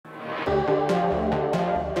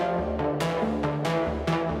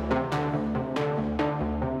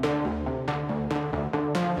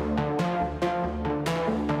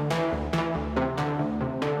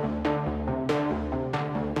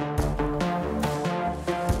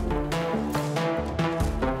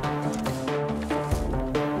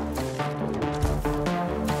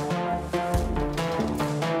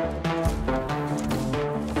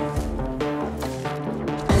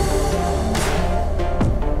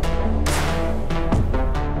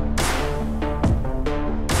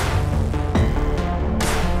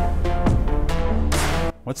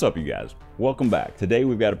What's up, you guys? Welcome back. Today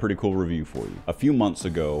we've got a pretty cool review for you. A few months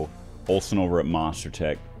ago, Olson over at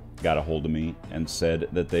Monstertech got a hold of me and said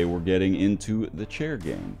that they were getting into the chair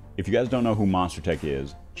game. If you guys don't know who Monstertech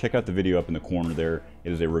is, check out the video up in the corner there.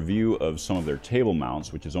 It is a review of some of their table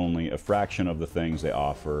mounts, which is only a fraction of the things they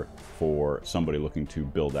offer for somebody looking to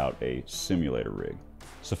build out a simulator rig.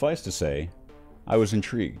 Suffice to say, I was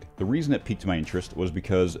intrigued. The reason it piqued my interest was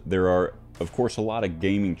because there are, of course, a lot of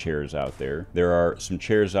gaming chairs out there. There are some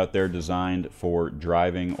chairs out there designed for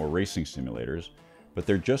driving or racing simulators, but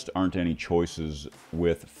there just aren't any choices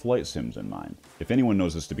with flight sims in mind. If anyone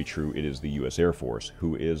knows this to be true, it is the US Air Force,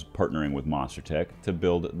 who is partnering with Monstertech to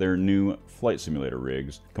build their new flight simulator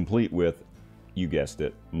rigs, complete with, you guessed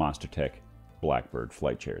it, Monstertech Blackbird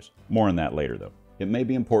flight chairs. More on that later, though. It may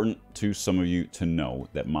be important to some of you to know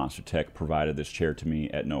that Monstertech provided this chair to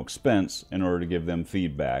me at no expense in order to give them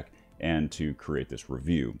feedback and to create this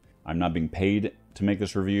review. I'm not being paid to make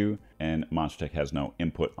this review, and Monstertech has no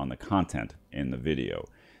input on the content in the video.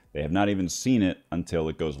 They have not even seen it until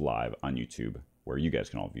it goes live on YouTube, where you guys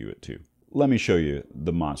can all view it too. Let me show you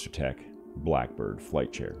the Monstertech Blackbird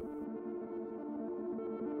flight chair.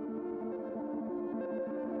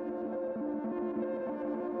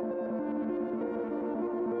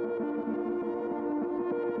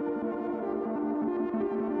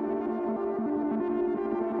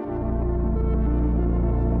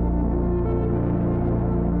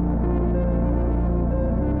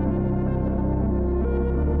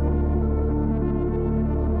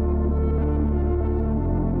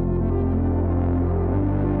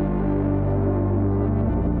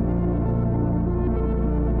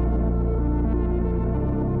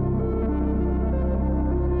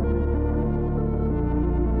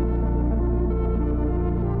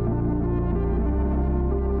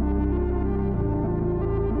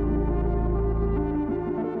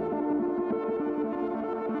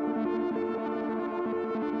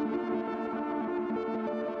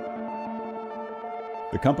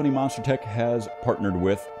 The company Monstertech has partnered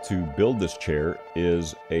with to build this chair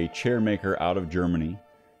is a chair maker out of Germany,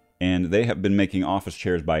 and they have been making office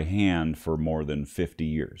chairs by hand for more than 50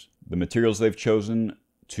 years. The materials they've chosen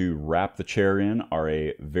to wrap the chair in are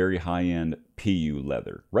a very high-end PU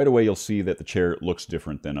leather. Right away you'll see that the chair looks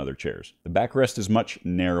different than other chairs. The backrest is much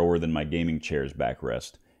narrower than my gaming chair's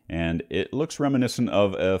backrest, and it looks reminiscent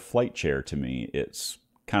of a flight chair to me. It's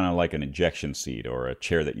kind of like an ejection seat or a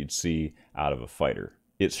chair that you'd see out of a fighter.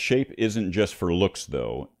 Its shape isn't just for looks,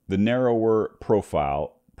 though. The narrower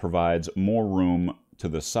profile provides more room to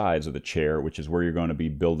the sides of the chair, which is where you're going to be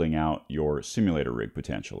building out your simulator rig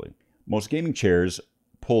potentially. Most gaming chairs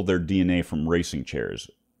pull their DNA from racing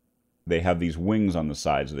chairs. They have these wings on the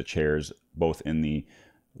sides of the chairs, both in the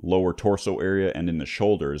lower torso area and in the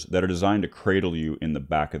shoulders, that are designed to cradle you in the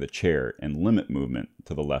back of the chair and limit movement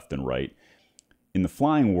to the left and right. In the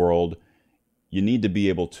flying world, you need to be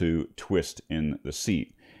able to twist in the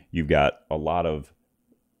seat. You've got a lot of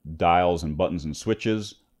dials and buttons and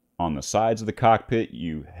switches on the sides of the cockpit.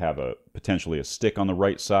 You have potentially a stick on the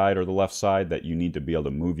right side or the left side that you need to be able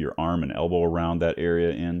to move your arm and elbow around that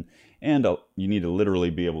area in. And you need to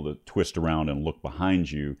literally be able to twist around and look behind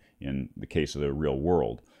you in the case of the real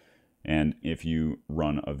world. And if you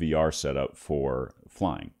run a VR setup for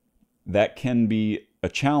flying. That can be a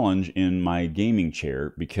challenge in my gaming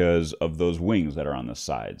chair because of those wings that are on the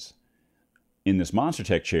sides. In this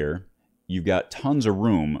Monstertech chair, you've got tons of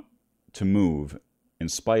room to move in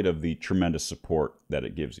spite of the tremendous support that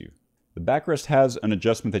it gives you. The backrest has an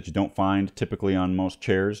adjustment that you don't find typically on most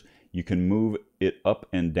chairs. You can move it up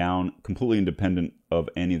and down completely independent of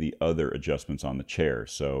any of the other adjustments on the chair.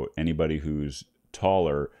 So anybody who's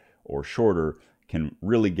taller or shorter can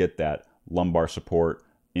really get that lumbar support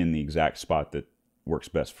in the exact spot that works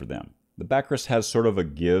best for them. The backrest has sort of a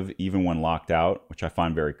give even when locked out, which I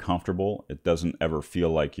find very comfortable. It doesn't ever feel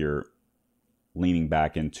like you're leaning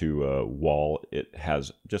back into a wall. It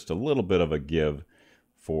has just a little bit of a give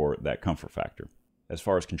for that comfort factor. As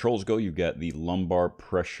far as controls go, you've got the lumbar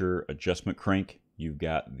pressure adjustment crank. You've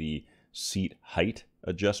got the seat height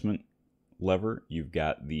adjustment lever. You've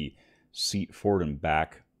got the seat forward and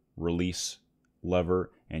back release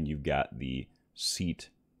lever. And you've got the seat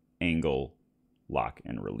angle lock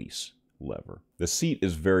and release lever. The seat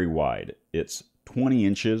is very wide. It's 20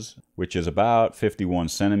 inches, which is about 51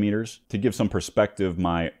 centimeters. To give some perspective,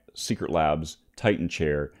 my Secret Labs Titan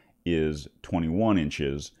chair is 21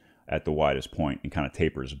 inches at the widest point and kind of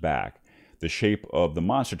tapers back. The shape of the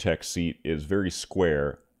Monstertech seat is very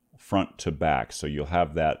square front to back, so you'll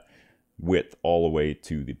have that width all the way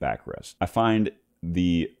to the backrest. I find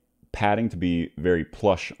the padding to be very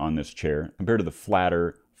plush on this chair compared to the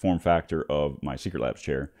flatter form factor of my Secret Labs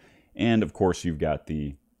chair. And of course, you've got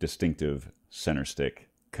the distinctive center stick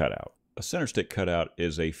cutout. A center stick cutout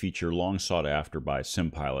is a feature long sought after by sim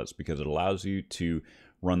pilots because it allows you to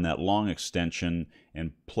run that long extension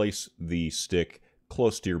and place the stick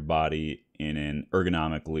close to your body in an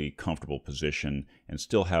ergonomically comfortable position and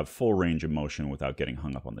still have full range of motion without getting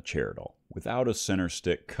hung up on the chair at all. Without a center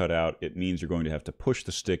stick cutout, it means you're going to have to push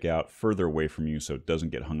the stick out further away from you so it doesn't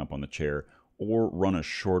get hung up on the chair, or run a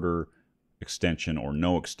shorter extension or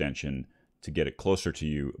no extension to get it closer to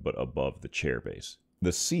you but above the chair base.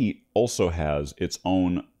 The seat also has its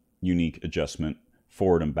own unique adjustment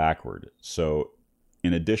forward and backward. So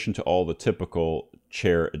in addition to all the typical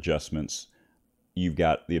chair adjustments, you've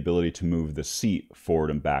got the ability to move the seat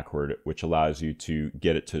forward and backward, which allows you to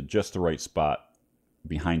get it to just the right spot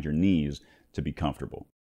behind your knees to be comfortable.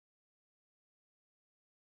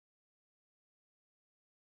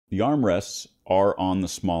 The armrests are on the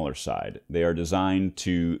smaller side. They are designed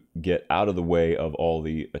to get out of the way of all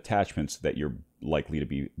the attachments that you're likely to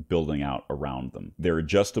be building out around them. They're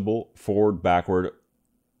adjustable forward, backward,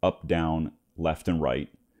 up, down, left, and right.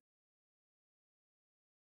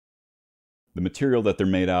 The material that they're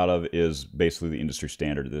made out of is basically the industry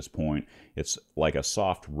standard at this point. It's like a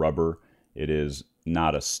soft rubber. It is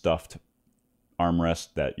not a stuffed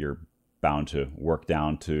armrest that you're bound to work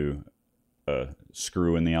down to a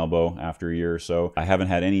screw in the elbow after a year or so. I haven't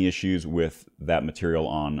had any issues with that material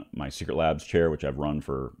on my Secret Labs chair, which I've run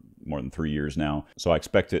for more than 3 years now. So I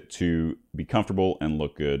expect it to be comfortable and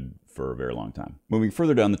look good for a very long time. Moving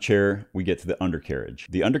further down the chair, we get to the undercarriage.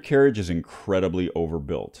 The undercarriage is incredibly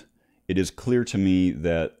overbuilt. It is clear to me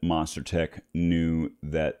that Monstertech knew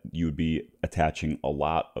that you would be attaching a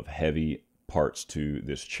lot of heavy parts to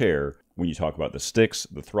this chair. When you talk about the sticks,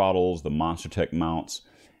 the throttles, the Monstertech mounts,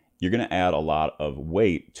 you're going to add a lot of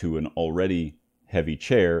weight to an already heavy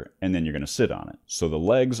chair, and then you're going to sit on it. So the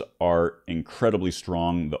legs are incredibly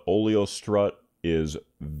strong. The oleo strut is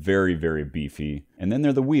very, very beefy. And then there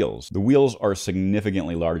are the wheels. The wheels are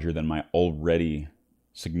significantly larger than my already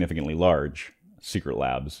significantly large Secret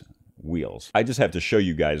Labs wheels. I just have to show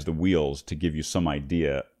you guys the wheels to give you some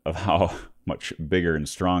idea of how much bigger and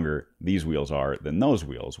stronger these wheels are than those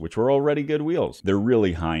wheels, which were already good wheels. They're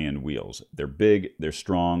really high-end wheels. They're big, they're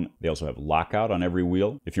strong. They also have lockout on every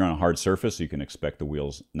wheel. If you're on a hard surface, you can expect the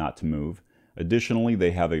wheels not to move. Additionally, they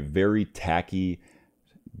have a very tacky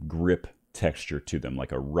grip texture to them,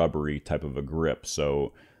 like a rubbery type of a grip.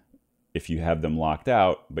 So if you have them locked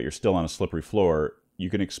out, but you're still on a slippery floor, you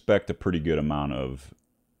can expect a pretty good amount of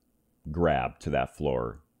grab to that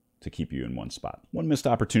floor to keep you in one spot. One missed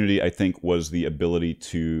opportunity, I think, was the ability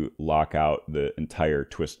to lock out the entire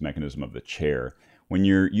twist mechanism of the chair. When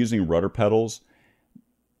you're using rudder pedals,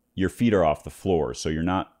 your feet are off the floor, so you're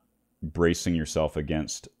not bracing yourself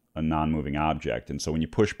against a non-moving object. And so when you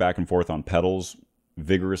push back and forth on pedals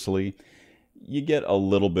vigorously, you get a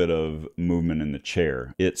little bit of movement in the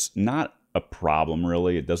chair. It's not a problem,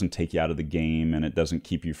 really. It doesn't take you out of the game, and it doesn't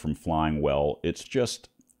keep you from flying well. It's just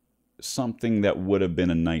something that would have been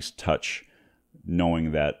a nice touch,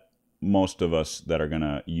 knowing that most of us that are going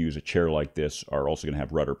to use a chair like this are also going to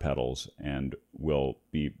have rudder pedals and will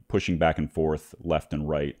be pushing back and forth left and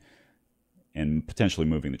right and potentially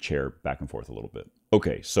moving the chair back and forth a little bit.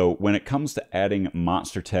 Okay, so when it comes to adding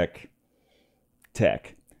Monstertech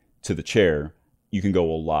tech to the chair, you can go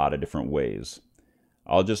a lot of different ways.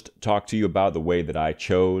 I'll just talk to you about the way that I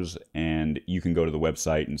chose, and you can go to the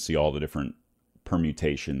website and see all the different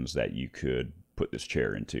permutations that you could put this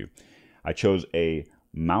chair into. I chose a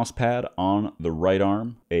mouse pad on the right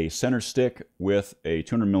arm, a center stick with a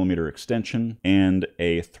 200mm extension, and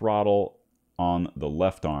a throttle on the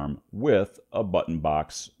left arm with a button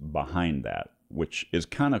box behind that, which is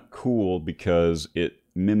kind of cool because it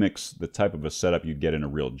mimics the type of a setup you'd get in a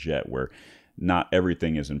real jet, where not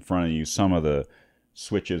everything is in front of you. Some of the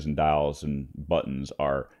switches and dials and buttons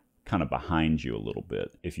are kind of behind you a little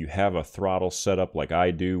bit. If you have a throttle set up like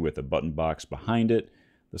I do with a button box behind it,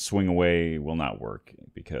 the swing away will not work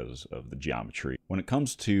because of the geometry. When it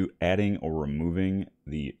comes to adding or removing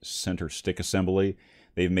the center stick assembly,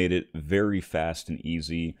 they've made it very fast and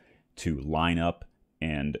easy to line up,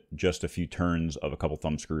 and just a few turns of a couple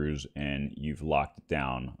thumb screws and you've locked it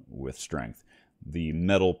down with strength. The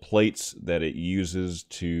metal plates that it uses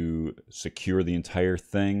to secure the entire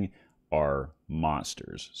thing are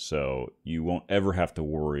monsters, so you won't ever have to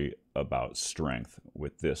worry about strength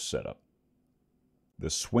with this setup. The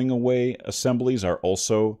swing away assemblies are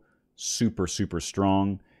also super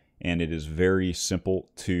strong, and it is very simple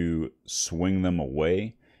to swing them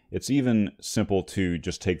away. It's even simple to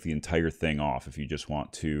just take the entire thing off if you just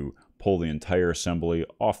want to pull the entire assembly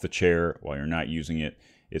off the chair while you're not using it,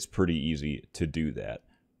 it's pretty easy to do that.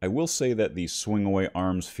 I will say that the swing-away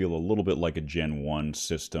arms feel a little bit like a Gen 1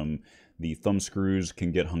 system. The thumb screws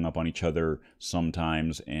can get hung up on each other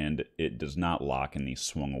sometimes, and it does not lock in the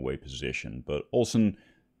swung-away position. But Olsen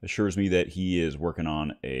assures me that he is working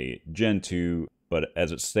on a Gen 2, but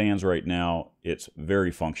as it stands right now, it's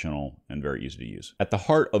very functional and very easy to use. At the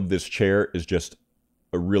heart of this chair is just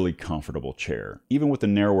a really comfortable chair. Even with the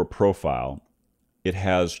narrower profile, it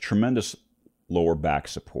has tremendous lower back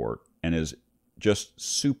support and is just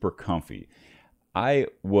super comfy. I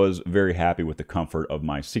was very happy with the comfort of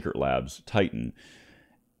my Secret Labs Titan,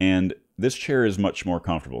 and this chair is much more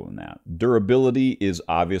comfortable than that. Durability is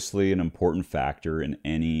obviously an important factor in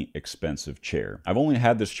any expensive chair. I've only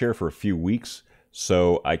had this chair for a few weeks,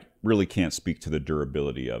 so I really can't speak to the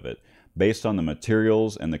durability of it. Based on the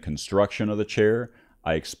materials and the construction of the chair,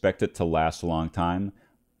 I expect it to last a long time,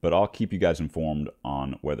 but I'll keep you guys informed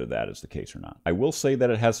on whether that is the case or not. I will say that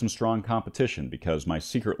it has some strong competition because my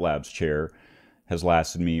Secret Labs chair has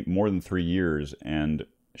lasted me more than 3 years and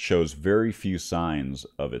shows very few signs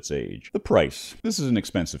of its age. The price. This is an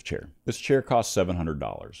expensive chair. This chair costs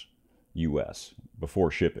 $700 US before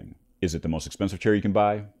shipping. Is it the most expensive chair you can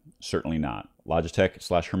buy? Certainly not.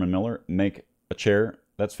 Logitech / Herman Miller make a chair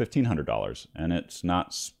that's $1,500, and it's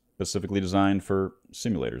not specifically designed for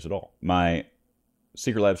simulators at all. My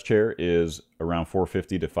Secret Labs chair is around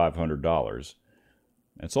 $450 to $500.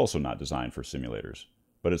 It's also not designed for simulators,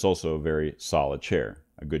 but it's also a very solid chair,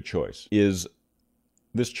 a good choice. Is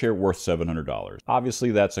this chair worth $700?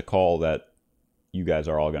 Obviously, that's a call that you guys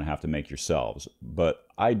are all going to have to make yourselves, but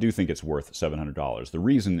I do think it's worth $700. The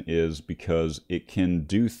reason is because it can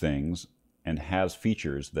do things and has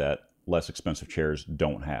features that less expensive chairs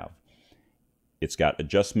don't have. It's got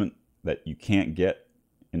adjustment that you can't get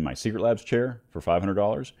in my Secret Labs chair for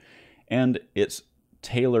 $500, and it's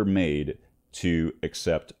tailor-made to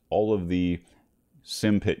accept all of the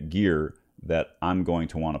SimPit gear that I'm going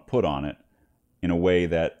to want to put on it in a way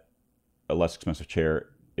that a less expensive chair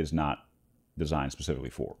is not designed specifically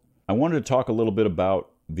for. I wanted to talk a little bit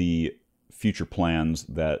about the future plans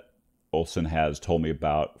that Olsen has told me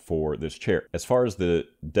about for this chair. As far as the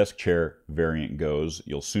desk chair variant goes,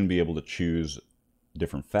 you'll soon be able to choose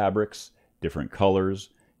different fabrics, different colors.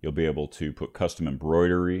 You'll be able to put custom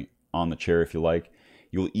embroidery on the chair if you like.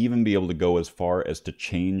 You'll even be able to go as far as to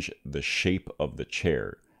change the shape of the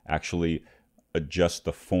chair, actually adjust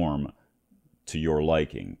the form to your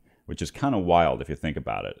liking, which is kind of wild if you think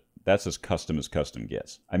about it. That's as custom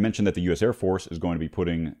gets. I mentioned that the US Air Force is going to be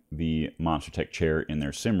putting the Monstertech chair in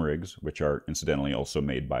their sim rigs, which are incidentally also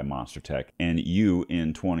made by Monstertech, and you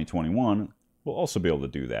in 2021 will also be able to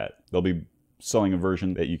do that. They'll be selling a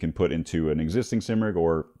version that you can put into an existing sim rig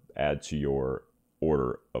or add to your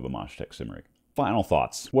order of a Monstertech sim rig. Final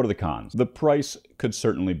thoughts. What are the cons? The price could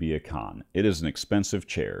certainly be a con. It is an expensive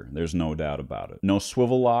chair. There's no doubt about it. No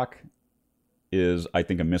swivel lock is, I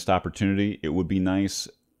think, a missed opportunity. It would be nice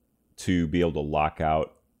to be able to lock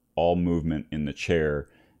out all movement in the chair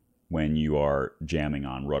when you are jamming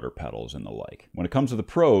on rudder pedals and the like. When it comes to the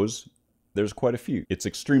pros, there's quite a few. It's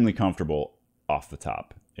extremely comfortable off the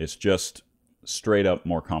top. It's just straight up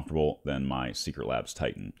more comfortable than my Secret Labs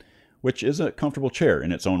Titan, which is a comfortable chair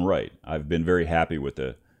in its own right. I've been very happy with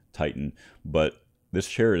the Titan, but this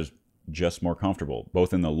chair is just more comfortable,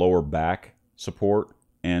 both in the lower back support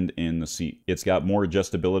and in the seat. It's got more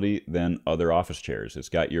adjustability than other office chairs. It's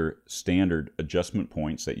got your standard adjustment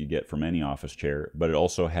points that you get from any office chair, but it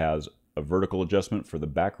also has a vertical adjustment for the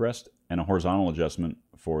backrest and a horizontal adjustment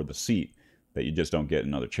for the seat that you just don't get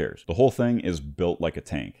in other chairs. The whole thing is built like a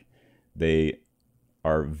tank. They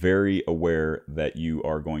are very aware that you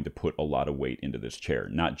are going to put a lot of weight into this chair,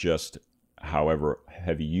 not just however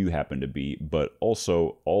heavy you happen to be, but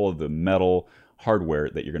also all of the metal hardware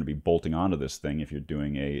that you're going to be bolting onto this thing if you're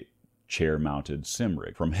doing a chair-mounted sim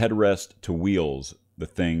rig. From headrest to wheels, the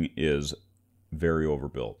thing is very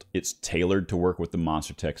overbuilt. It's tailored to work with the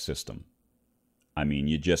Monstertech system. I mean,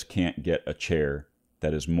 you just can't get a chair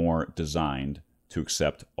that is more designed to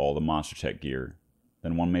accept all the Monstertech gear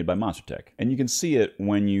than one made by Monstertech. And you can see it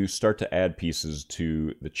when you start to add pieces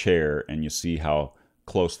to the chair and you see how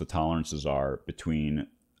close the tolerances are between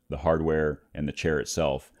the hardware and the chair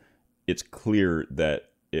itself. It's clear that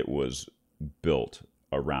it was built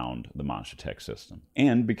around the Monstertech system.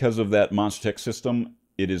 And because of that Monstertech system,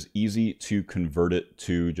 it is easy to convert it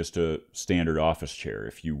to just a standard office chair.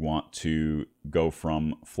 If you want to go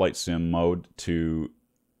from flight sim mode to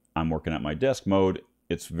I'm working at my desk mode,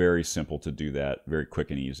 it's very simple to do that, very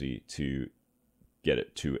quick and easy to get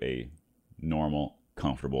it to a normal,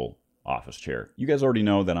 comfortable office chair. You guys already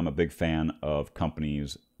know that I'm a big fan of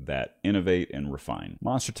companies that innovate and refine.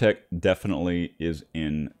 Monstertech definitely is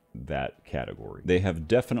in that category. They have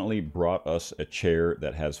definitely brought us a chair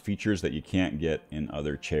that has features that you can't get in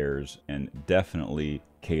other chairs and definitely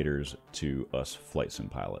caters to us flight sim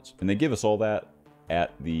pilots. And they give us all that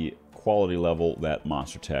at the quality level that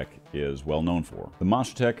Monstertech is well known for. The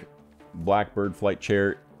Monstertech Blackbird flight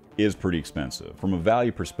chair is pretty expensive. From a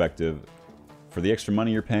value perspective, for the extra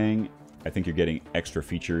money you're paying, I think you're getting extra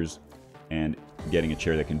features and getting a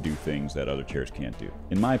chair that can do things that other chairs can't do.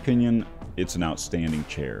 In my opinion, it's an outstanding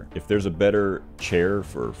chair. If there's a better chair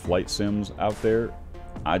for flight sims out there,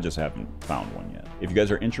 I just haven't found one yet. If you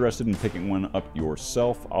guys are interested in picking one up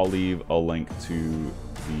yourself, I'll leave a link to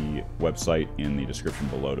the website in the description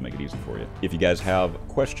below to make it easy for you. If you guys have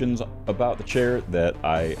questions about the chair that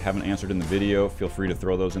I haven't answered in the video, feel free to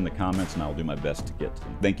throw those in the comments and I'll do my best to get to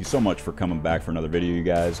them. Thank you so much for coming back for another video, you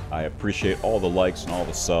guys. I appreciate all the likes and all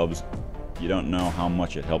the subs. You don't know how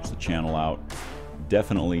much it helps the channel out.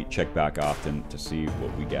 Definitely check back often to see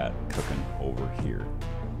what we got cooking over here.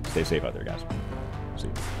 Stay safe out there, guys. See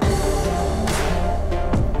you.